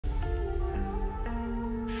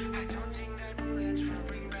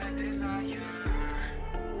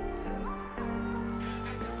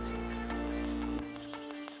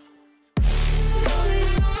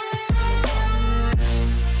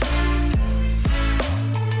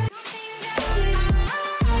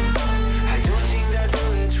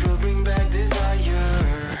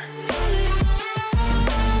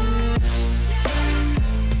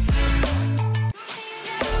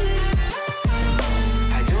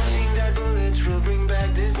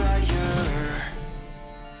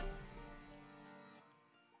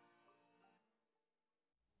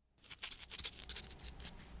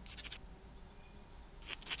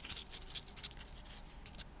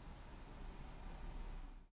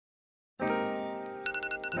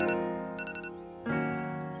Hey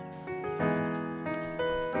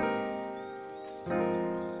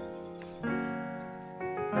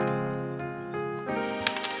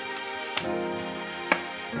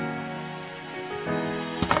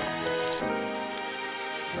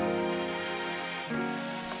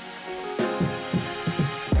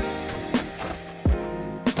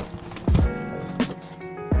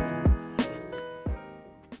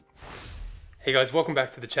guys, welcome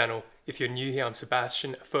back to the channel. If you're new here, I'm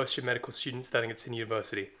Sebastian, a first year medical student studying at Sydney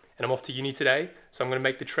University. And I'm off to uni today, so I'm going to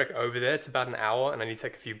make the trek over there. It's about an hour and I need to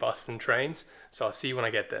take a few buses and trains, so I'll see you when I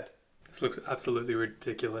get there. This looks absolutely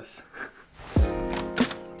ridiculous.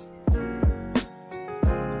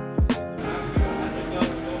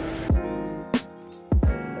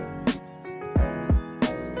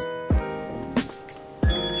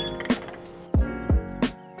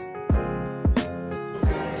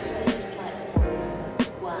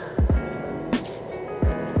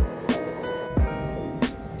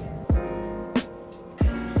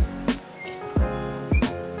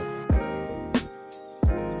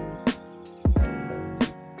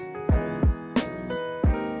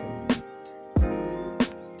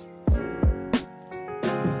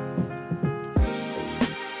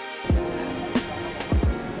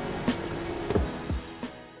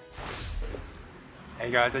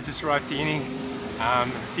 Hey guys, I just arrived to uni. A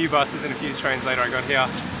few buses and a few trains later I got here.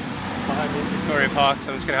 Behind me is Victoria Park,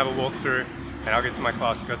 so I'm just going to have a walk through and I'll get to my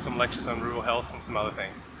class. I've got some lectures on rural health and some other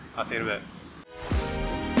things. I'll see you in a bit.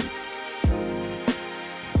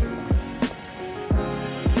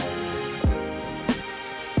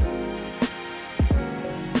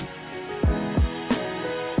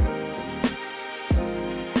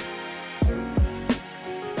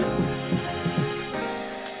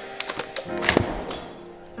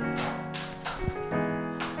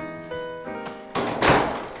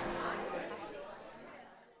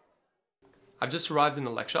 I've just arrived in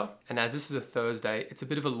the lecture, and as this is a Thursday, it's a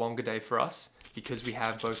bit of a longer day for us because we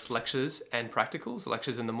have both lectures and practicals.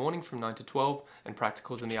 Lectures in the morning from 9 to 12 and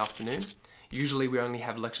practicals in the afternoon. Usually we only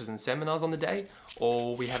have lectures and seminars on the day,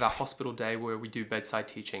 or we have our hospital day where we do bedside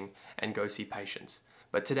teaching and go see patients.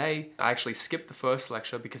 But today, I actually skipped the first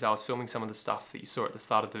lecture because I was filming some of the stuff that you saw at the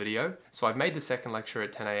start of the video. So I've made the second lecture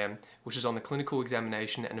at 10 AM, which is on the clinical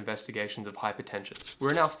examination and investigations of hypertension.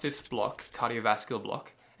 We're in our 5th block, cardiovascular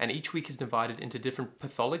block, and each week is divided into different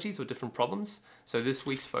pathologies or different problems. So this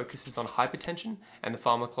week's focus is on hypertension and the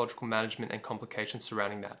pharmacological management and complications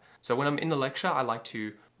surrounding that. So when I'm in the lecture, I like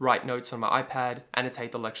to write notes on my iPad,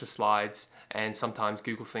 annotate the lecture slides, and sometimes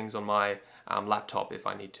Google things on my laptop if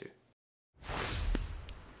I need to. Okay,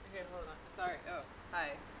 hold on. Sorry. Oh,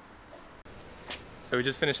 hi. So we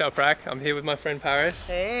just finished our prac. I'm here with my friend Paris.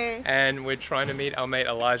 Hey. And we're trying to meet our mate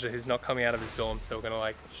Elijah, who's not coming out of his dorm. So we're gonna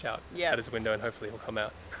like shout Yep. at his window and hopefully he'll come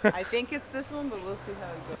out. I think it's this one, but we'll see how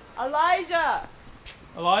it goes. Elijah!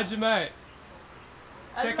 Elijah, mate.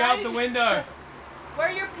 Check out the window.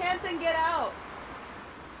 Wear your pants and get out.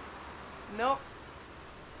 Nope.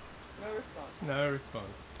 No response. No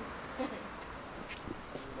response.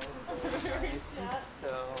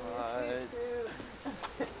 So much.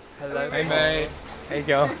 Hello. Hey mate. Hey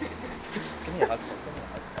girl. Give me a hug.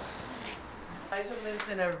 Elijah lives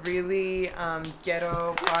in a really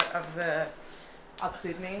ghetto part of of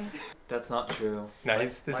Sydney. That's not true. No,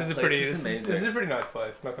 this is a pretty nice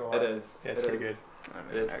place. Not gonna lie. It is. Yeah, it's pretty good.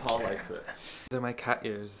 It is. Paul likes it. They're my cat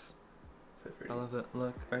ears. So pretty. I love it.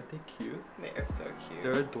 Look, aren't they cute? They are so cute.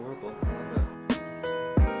 They're adorable. I love it.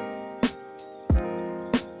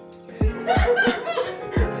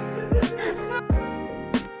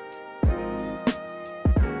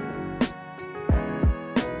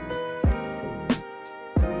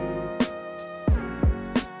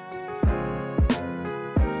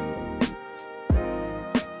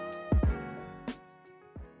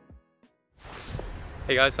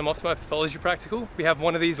 Hey guys, so I'm off to my pathology practical. We have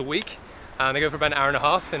one of these a week. They go for about an hour and a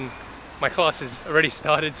half and my class has already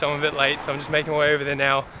started, so I'm a bit late. So I'm just making my way over there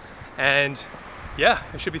now. And yeah,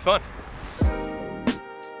 it should be fun.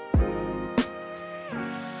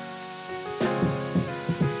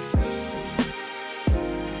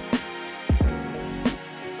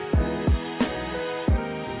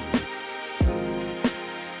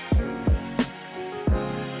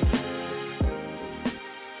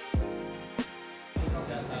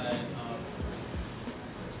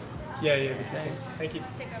 Yeah, thank you.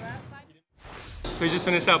 So we just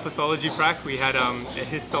finished our pathology prac. We had a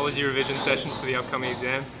histology revision session for the upcoming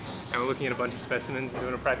exam, and we're looking at a bunch of specimens and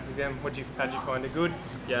doing a practice exam. How'd you find it? Good?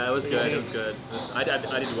 Yeah, it was good. It was good. I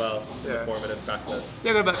did well in the Yeah. formative practice.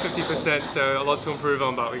 Yeah, I got about 50%, so a lot to improve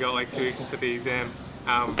on, but we got like 2 weeks into the exam.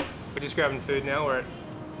 We're just grabbing food now. We're at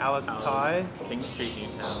Alice Thai, King Street,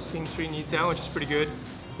 Newtown. King Street, Newtown, which is pretty good.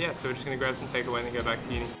 Yeah, so we're just gonna grab some takeaway and then go back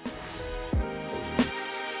to uni.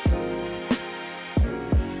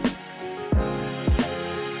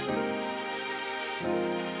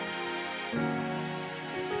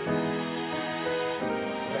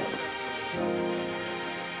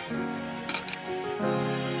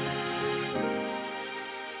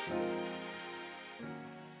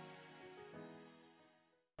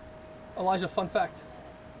 Elijah, fun fact.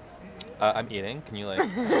 I'm eating. Can you like?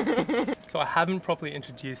 So I haven't properly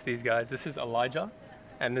introduced these guys. This is Elijah,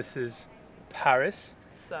 and this is Paris.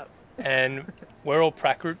 Sup? And we're all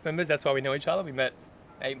prac group members. That's why we know each other. We met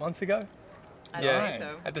 8 months ago. I'd Yeah. say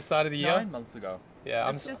so. At the start of the year. 9 months ago. Yeah,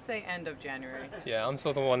 Let's just say end of January. I'm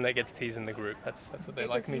sort of the one that gets teased in the group. That's what they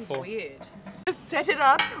like me He's for. weird. Just set it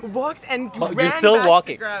up, walked and Well, ran you're still back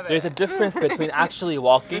walking. to grab it. There's a difference between actually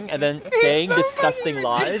walking and then saying so disgusting fucking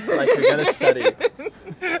lies like you're gonna study.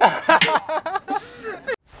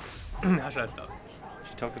 How should I start?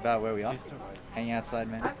 Should talk about where we are. Hanging outside,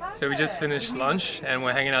 man. So we just finished lunch and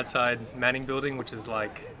we're hanging outside Manning Building, which is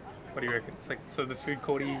like, what do you reckon? It's like sort of the food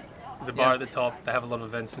courty. There's a bar at the top. They have a lot of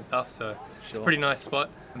events and stuff, so it's a Sure. pretty nice spot.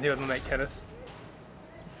 I'm here with my mate Kenneth.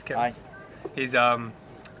 This is Kenneth. Hi.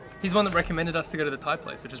 He's one that recommended us to go to the Thai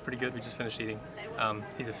place, which is pretty good. We just finished eating.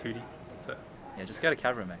 He's a foodie, so. Yeah, just go to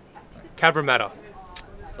Cabaret, mate. Cabramatta.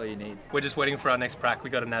 That's all you need. We're just waiting for our next prac. We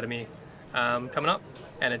got anatomy coming up,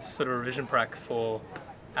 and it's sort of a revision prac for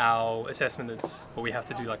our assessment. It's where we have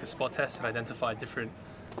to do like a spot test and identify different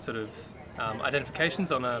sort of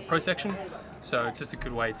identifications on a pro section. So it's just a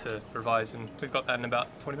good way to revise, and we've got that in about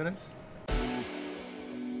 20 minutes.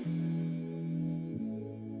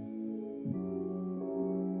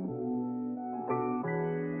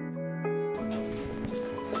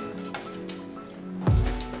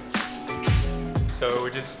 So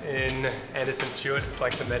we're just in Anderson Stewart. It's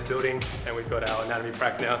like the med building, and we've got our anatomy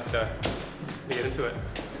prac now, so we get into it.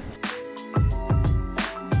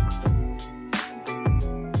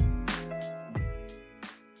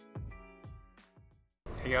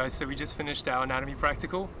 Hey guys, so we just finished our anatomy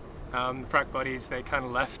practical. The prac buddies, they kind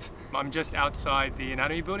of left. I'm just outside the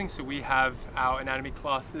anatomy building, so we have our anatomy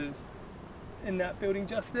classes in that building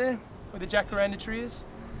just there, where the jacaranda tree is.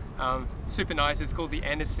 Super nice. It's called the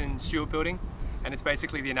Anderson Stewart building, and it's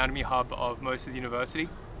basically the anatomy hub of most of the university.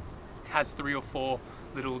 It has 3 or 4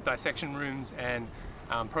 little dissection rooms and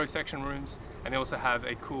pro section rooms, and they also have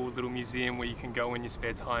a cool little museum where you can go in your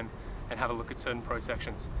spare time and have a look at certain pro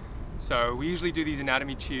sections. So we usually do these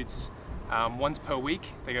anatomy tutes once per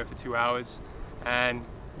week. They go for 2 hours, and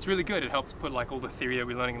it's really good. It helps put like all the theory that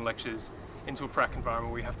we're learning in lectures into a prac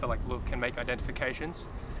environment where we have to like look and make identifications.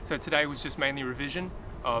 So today was just mainly revision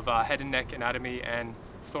of head and neck anatomy and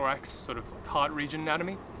thorax, sort of heart region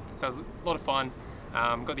anatomy. So it was a lot of fun.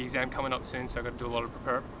 Got the exam coming up soon, so I've got to do a lot of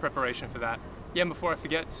preparation for that. Yeah, and before I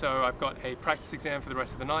forget, so I've got a practice exam for the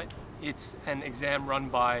rest of the night. It's an exam run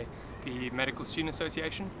by the Medical Student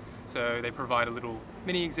Association. So they provide a little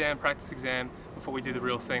mini exam, practice exam, before we do the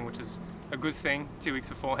real thing, which is a good thing 2 weeks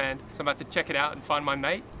beforehand. So I'm about to check it out and find my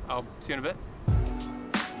mate. I'll see you in a bit.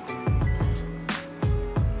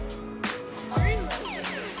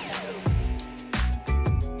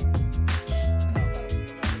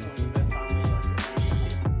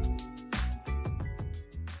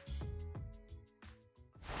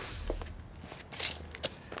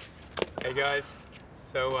 Hey guys,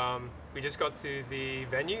 so we just got to the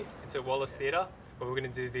venue. It's at Wallace Theatre, where we're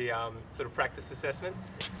going to do the sort of practice assessment.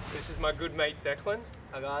 This is my good mate Declan.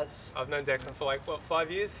 Hi guys. I've known Declan for like, what,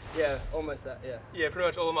 5 years? Yeah, almost that, yeah. Yeah, pretty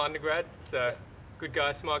much all of my undergrad. So good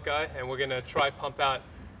guy, smart guy, and we're going to try pump out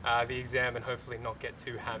the exam and hopefully not get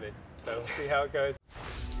too hammered. So we'll see how it goes.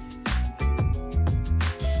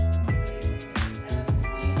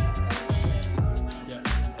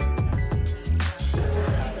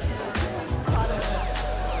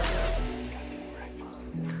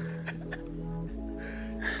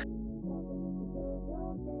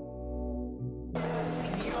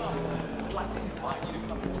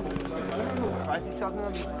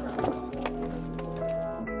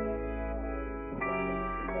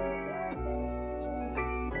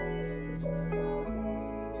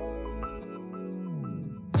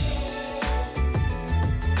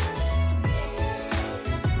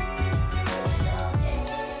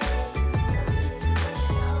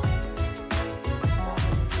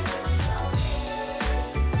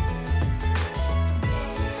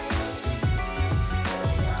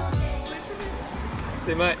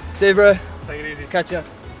 See you, mate. See you, bro. Take it easy. Catch ya.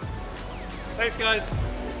 Thanks, guys.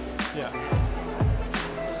 Yeah.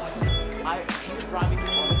 He was driving me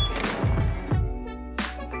honestly.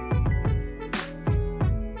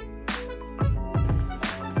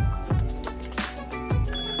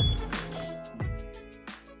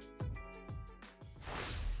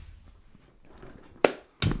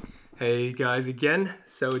 Hey guys again,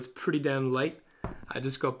 so it's pretty damn late. I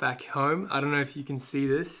just got back home. I don't know if you can see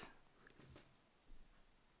this,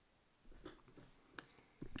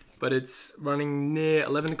 but it's running near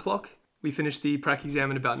 11 o'clock. We finished the prac exam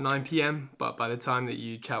at about 9 p.m, but by the time that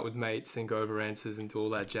you chat with mates and go over answers and do all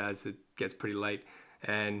that jazz, it gets pretty late.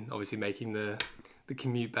 And obviously making the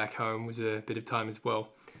commute back home was a bit of time as well.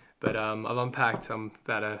 But I've unpacked, I'm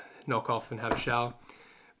about to knock off and have a shower.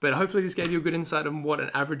 But hopefully this gave you a good insight on what an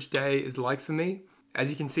average day is like for me. As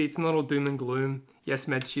you can see, it's not all doom and gloom. Yes,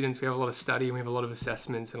 med students, we have a lot of study and we have a lot of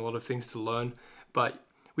assessments and a lot of things to learn, but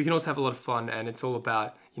we can also have a lot of fun, and it's all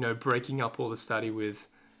about, you know, breaking up all the study with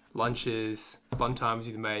lunches, fun times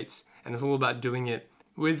with mates, and it's all about doing it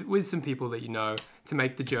with some people that you know to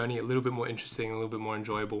make the journey a little bit more interesting and a little bit more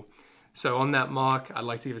enjoyable. So on that mark, I'd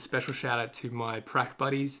like to give a special shout out to my prac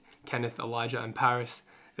buddies, Kenneth, Elijah, and Paris.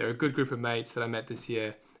 They're a good group of mates that I met this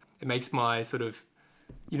year. It makes my sort of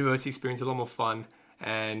university experience a lot more fun,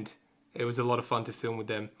 and it was a lot of fun to film with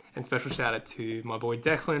them. And special shout out to my boy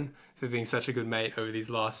Declan for being such a good mate over these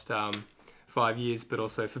last 5 years, but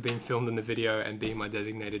also for being filmed in the video and being my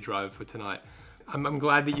designated driver for tonight. I'm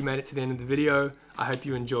glad that you made it to the end of the video. I hope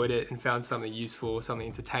you enjoyed it and found something useful, something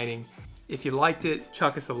entertaining. If you liked it,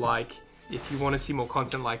 chuck us a like. If you want to see more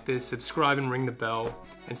content like this, subscribe and ring the bell,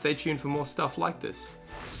 and stay tuned for more stuff like this.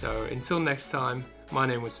 So until next time, my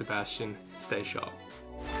name was Sebastian. Stay sharp.